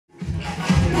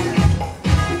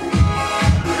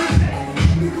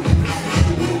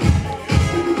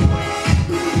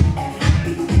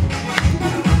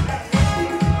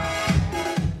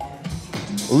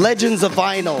Legends of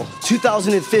Vinyl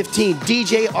 2015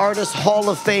 DJ Artist Hall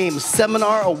of Fame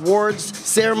Seminar Awards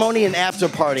Ceremony and After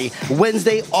Party,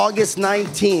 Wednesday, August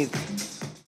 19th.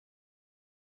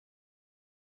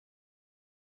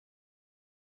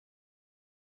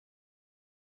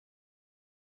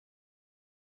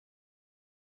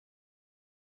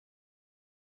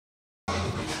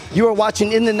 You are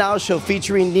watching In the Now Show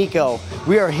featuring Nikko.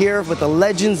 We are here with the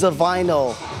Legends of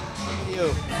Vinyl.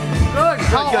 Good.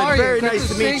 How are you? Very nice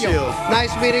to meet you.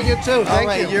 Nice meeting you too.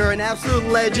 Thank you. You're an absolute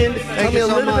legend. Tell me a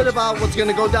little bit about what's going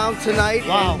to go down tonight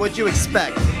and what you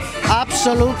expect.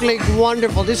 Absolutely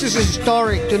wonderful. This is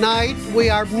historic. Tonight we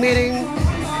are meeting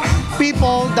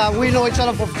people that we know each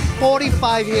other for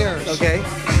 45 years. Okay.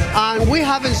 And we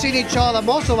haven't seen each other,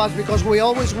 most of us, because we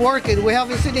always working. We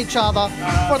haven't seen each other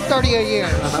for 38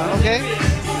 years. Okay.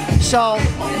 So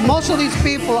most of these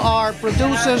people are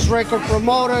producers, record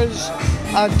promoters,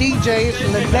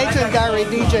 DJs, the legendary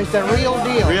DJs, the real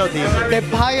deal. Real deal. The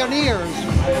pioneers.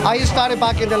 I started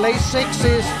back in the late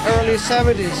 60s, early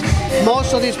 70s.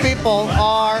 Most of these people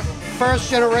are first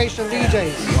generation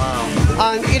DJs.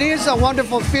 Wow. And it is a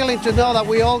wonderful feeling to know that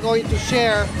we're all going to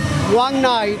share one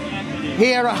night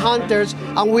here at Hunters,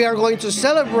 and we are going to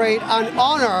celebrate and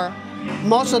honor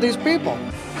most of these people.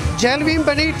 Jelvin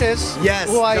Benitez, yes,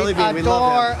 who I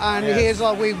adore, and yes.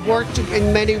 We've worked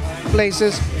in many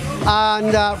places,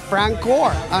 and Frank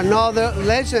Gore, another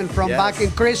legend from back in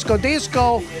Crisco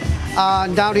Disco,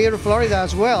 down here in Florida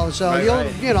as well. So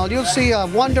you'll see a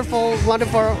wonderful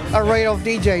array of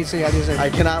DJs here.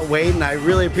 I cannot wait, and I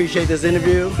really appreciate this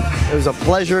interview. It was a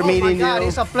pleasure meeting you.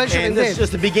 It's a pleasure and indeed. This is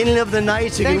just the beginning of the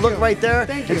night, so you can look right there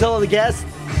and tell the guests.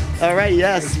 All right,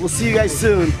 yes, we'll see you guys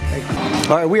soon.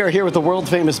 All right, we are here with the world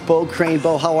famous Bo Crane.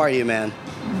 Bo, how are you, man?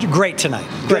 Great tonight.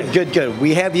 Good, good, good.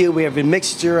 We have a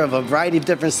mixture of a variety of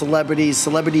different celebrities,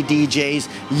 celebrity DJs.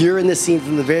 You're in the scene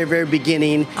from the very, very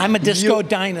beginning. I'm a disco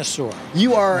dinosaur.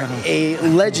 You are a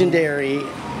legendary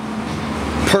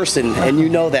person, and you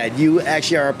know that. You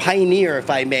actually are a pioneer,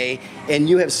 if I may, and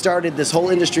you have started this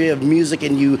whole industry of music,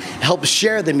 and you help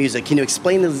share the music. Can you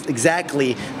explain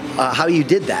exactly how you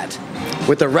did that?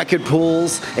 With the record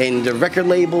pools and the record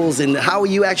labels, and how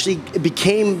you actually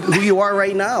became who you are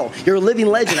right now. You're a living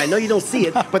legend. I know you don't see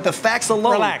it, but the facts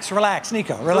alone. Relax,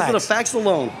 Nikko, relax. Those are the facts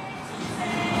alone.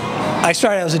 I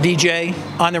started out as a DJ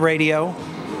on the radio,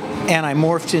 and I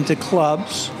morphed into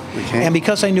clubs. Okay. And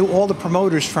because I knew all the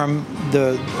promoters from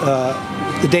the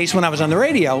days when I was on the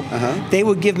radio, they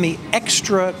would give me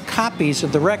extra copies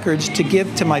of the records to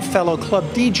give to my fellow club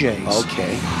DJs.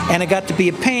 Okay. And it got to be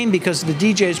a pain because the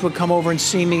DJs would come over and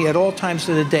see me at all times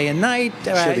of the day and night.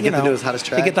 Sure, to get the newest, hottest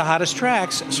tracks. To get the hottest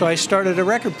tracks. So I started a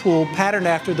record pool patterned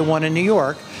after the one in New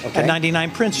York at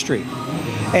 99 Prince Street.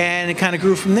 And it kind of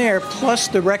grew from there. Plus,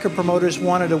 the record promoters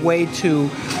wanted a way to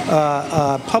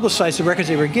publicize the records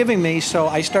they were giving me, so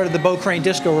I started the Bo Crane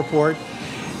Disco Report,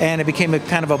 and it became a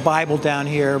kind of a Bible down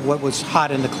here of what was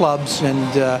hot in the clubs and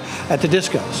at the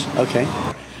discos. Okay.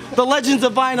 The Legends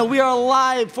of Vinyl, we are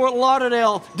live, Fort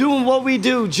Lauderdale, doing what we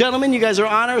do. Gentlemen, you guys are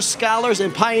honors, scholars,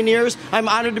 and pioneers. I'm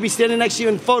honored to be standing next to you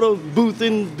in photo booth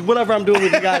and whatever I'm doing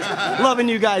with you guys. Loving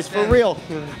you guys, for real.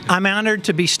 I'm honored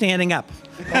to be standing up.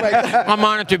 I'm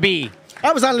honored to be.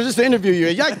 I was honored just to interview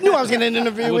you. I knew I was going to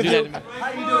interview with you.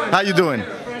 How you doing?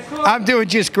 I'm doing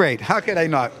just great. How could I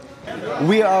not?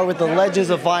 We are with the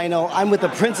Legends of Vinyl. I'm with the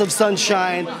Prince of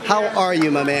Sunshine. How are you,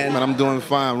 my man? Man, I'm doing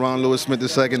fine. Ron Lewis Smith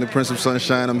II, the Prince of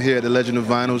Sunshine. I'm here at the Legend of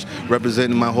Vinyls,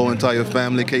 representing my whole entire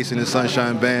family, Casey and the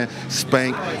Sunshine Band,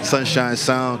 Spank, Sunshine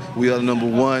Sound. We are the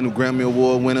 #1 Grammy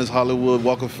Award winners, Hollywood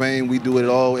Walk of Fame. We do it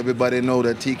all. Everybody know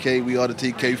that TK, we are the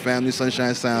TK family,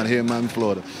 Sunshine Sound here in Miami,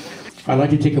 Florida. I'd like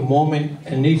to take a moment,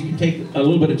 and these can take a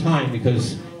little bit of time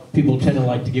because people tend to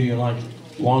like to give you a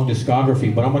long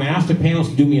discography, but I'm going to ask the panelists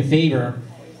to do me a favor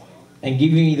and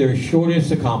give me their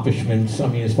shortest accomplishments. I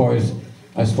mean, as far as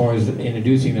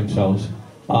introducing themselves,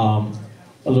 a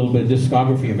little bit of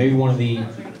discography, or maybe one of the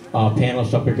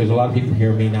panelists up here, because a lot of people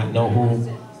here may not know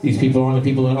who these people are. The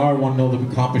people that are want to know the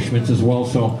accomplishments as well.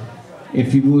 So,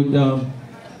 if you would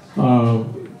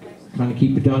kind of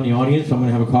keep it down in the audience, I'm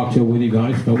going to have a cocktail with you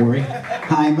guys. Don't worry.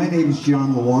 Hi, my name is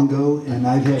John Luongo, and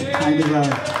I've had kind of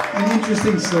an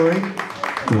interesting story.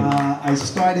 I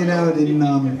started out in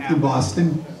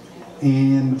Boston,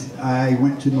 and I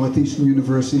went to Northeastern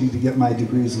University to get my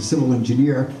degree as a civil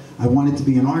engineer. I wanted to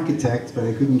be an architect, but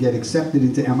I couldn't get accepted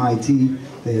into MIT.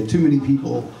 They had too many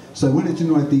people. So I went into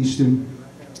Northeastern,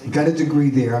 got a degree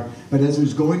there, but as I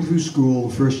was going through school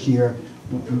the first year,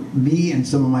 me and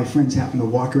some of my friends happened to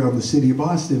walk around the city of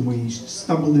Boston. We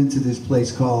stumbled into this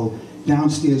place called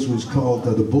downstairs was called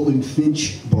the Bull and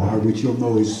Finch Bar, which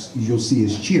you'll see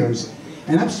as Cheers,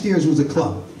 and upstairs was a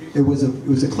club. It was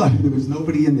a club. There was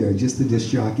nobody in there, just the disc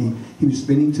jockey. He was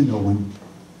spinning to no one.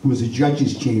 It was a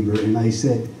judge's chamber, and I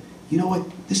said, you know what?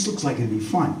 This looks like it'd be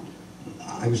fun.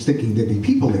 I was thinking there'd be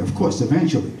people there, of course,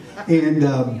 eventually. And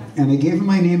I gave him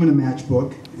my name and a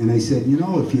matchbook, and I said, you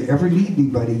know, if you ever need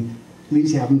anybody,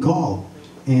 please have him call.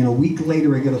 And a week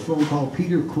later, I got a phone call.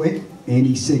 Peter quit, and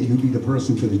he said, you'd be the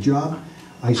person for the job.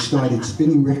 I started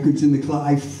spinning records in the club.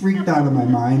 I freaked out of my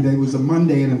mind. It was a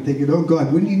Monday, and I'm thinking, oh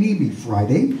God, when do you need me?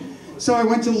 Friday? So I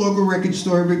went to the local record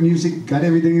store, bought music, got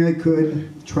everything I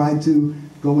could, tried to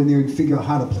go in there and figure out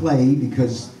how to play,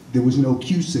 because there was no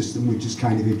cue system, which is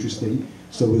kind of interesting.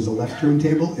 So it was a left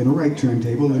turntable and a right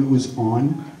turntable, and it was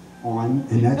on,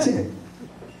 and that's it.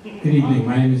 Good evening,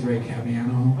 my name is Ray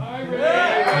Caviano.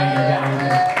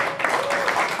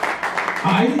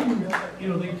 I didn't, you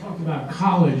know, they talked about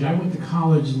college. I went to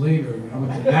college later. I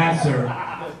went to Vassar.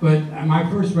 But my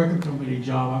first record company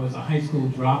job, I was a high school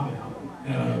dropout.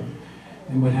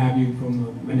 And what have you,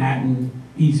 from Manhattan,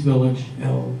 East Village,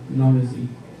 known as the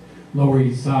Lower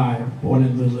East Side, born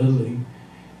in Little Italy.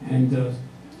 And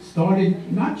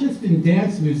started not just in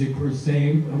dance music per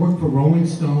se. I worked for Rolling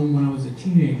Stone when I was a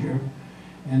teenager,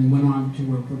 and went on to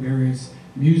work for various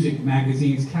music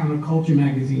magazines, counterculture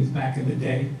magazines back in the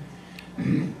day,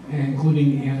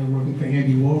 including working for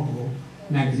Andy Warhol,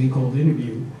 a magazine called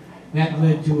Interview. That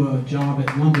led to a job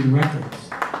at London Records.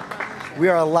 We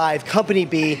are live, Company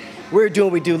B. We're doing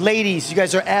what we do. Ladies, you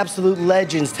guys are absolute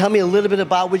legends. Tell me a little bit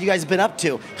about what you guys have been up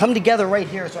to. Come together right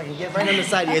here so I can get right on the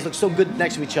side. You guys look so good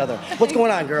next to each other. What's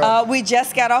going on, girl? We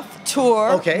just got off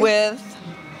tour with...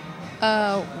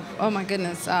 oh my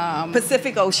goodness.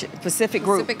 Pacific Group. Pacific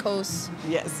Coast.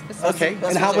 Yes. Okay,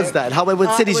 and how was that?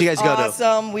 What cities did you guys go to?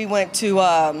 Awesome. We went to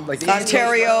like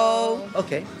Ontario.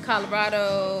 Okay.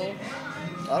 Colorado.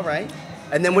 All right.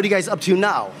 And then what are you guys up to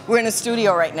now? We're in the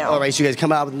studio right now. All right, so you guys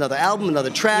come out with another album, another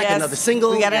track, another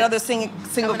single? We got another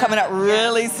single coming out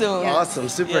really soon. Awesome,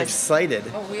 super excited.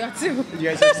 Oh, we are too. You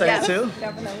guys are excited too?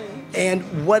 Definitely.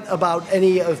 And what about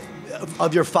any of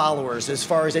your followers, as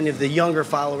far as any of the younger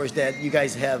followers that you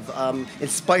guys have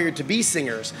inspired to be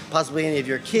singers? Possibly any of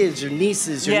your kids, your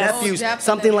nieces, your nephews,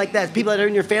 something like that. People that are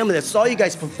in your family that saw you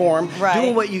guys perform,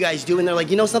 doing what you guys do, and they're like,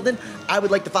 you know something? I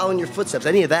would like to follow in your footsteps.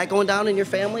 Any of that going down in your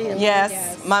family?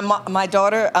 Yes. My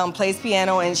daughter plays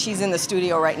piano, and she's in the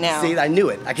studio right now. See, I knew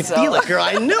it. I could feel it, girl.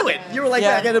 I knew it. You were like,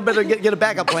 I better get a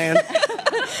backup plan.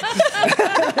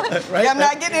 Right? I'm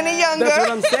not getting any younger. That's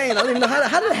what I'm saying. I don't even know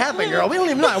how did it happen, girl. We don't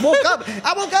even know. I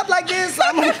woke up like this.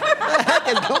 I'm heck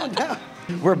is going down.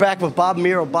 We're back with Bob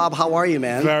Miro. Bob, how are you,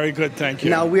 man? Very good, thank you.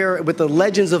 Now we're with the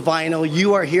Legends of Vinyl.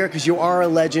 You are here because you are a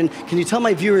legend. Can you tell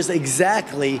my viewers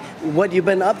exactly what you've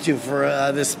been up to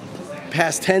for this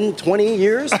past 10, 20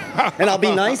 years? And I'll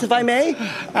be nice if I may.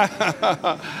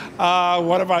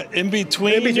 What about in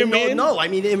between, you mean? No, I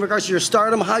mean in regards to your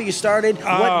stardom, how you started,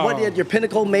 what did your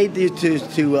pinnacle made you to make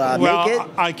it? Well,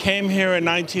 I came here in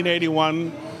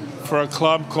 1981 for a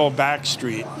club called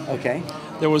Backstreet. Okay.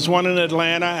 There was one in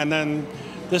Atlanta, and then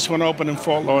this one opened in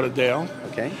Fort Lauderdale.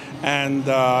 Okay. And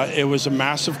it was a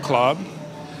massive club.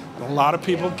 A lot of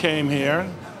people came here,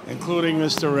 including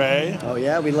Mr. Ray. Oh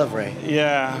yeah, we love Ray.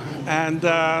 Yeah, and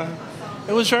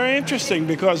it was very interesting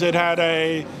because it had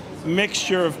a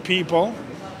mixture of people,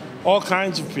 all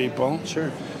kinds of people.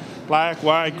 Sure. Black,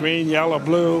 white, green, yellow,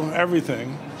 blue,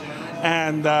 everything.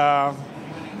 And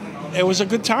it was a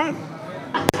good time.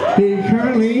 He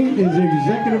currently is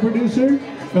executive producer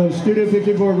of Studio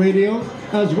 54 Radio,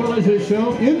 as well as his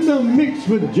show In the Mix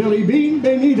with Jelly Bean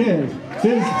Benitez.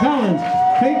 His talents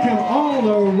take him all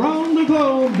around the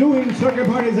globe, doing circuit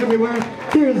parties everywhere.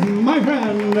 Here's my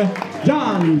friend,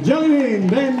 John Jelly Bean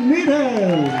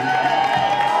Benitez.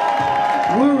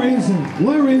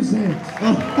 Where is it?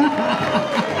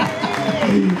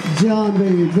 John,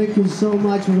 baby, thank you so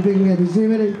much for being here this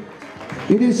evening.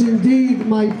 It is indeed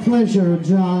my pleasure,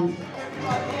 John,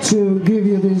 to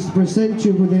present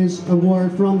you with this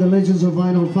award from the Legends of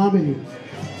Vinyl family.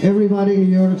 Everybody in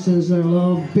New York sends their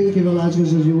love. Pinky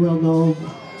Velasquez, as you well know,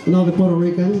 another Puerto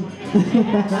Rican.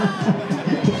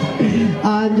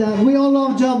 And we all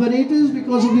love John Benitez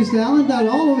because of his talent and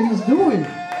all of he's doing.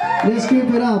 Let's keep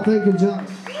it up. Thank you, John.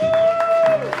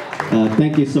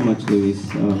 Thank you so much, Luis.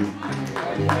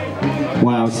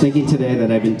 Wow, I was thinking today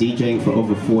that I've been DJing for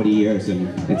over 40 years, and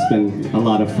it's been a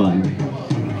lot of fun.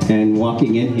 And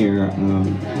walking in here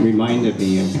reminded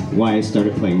me of why I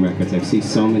started playing records. I've seen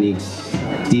so many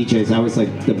DJs. I was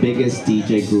like the biggest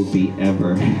DJ groupie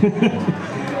ever.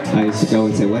 I used to go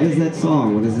and say, what is that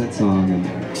song? What is that song? And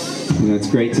it's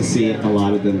great to see a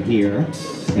lot of them here.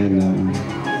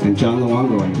 And John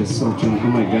Luongo, I just saw John. Oh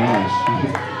my gosh.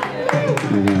 Oh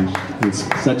my gosh. It's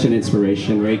such an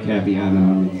inspiration. Ray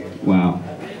Caviano. Wow.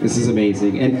 This is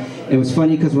amazing. And it was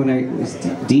funny because when I was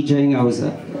DJing, I was,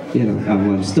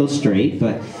 I'm still straight,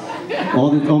 but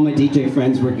all my DJ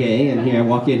friends were gay, and here I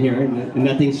walk in here and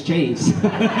nothing's changed.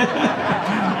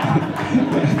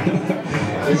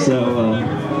 So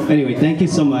anyway, thank you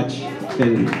so much.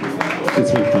 And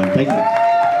it's been fun. Thank you.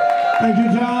 Thank you,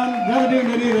 John.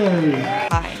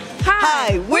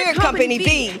 Hi, we're Company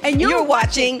B, and you're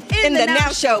watching In the Now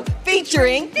Show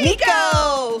featuring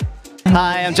Nikko.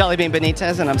 Hi, I'm Jelly Bean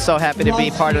Benitez, and I'm so happy to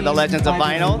be part of the Legends of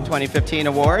Vinyl 2015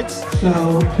 Awards.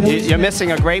 You're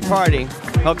missing a great party.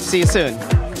 Hope to see you soon.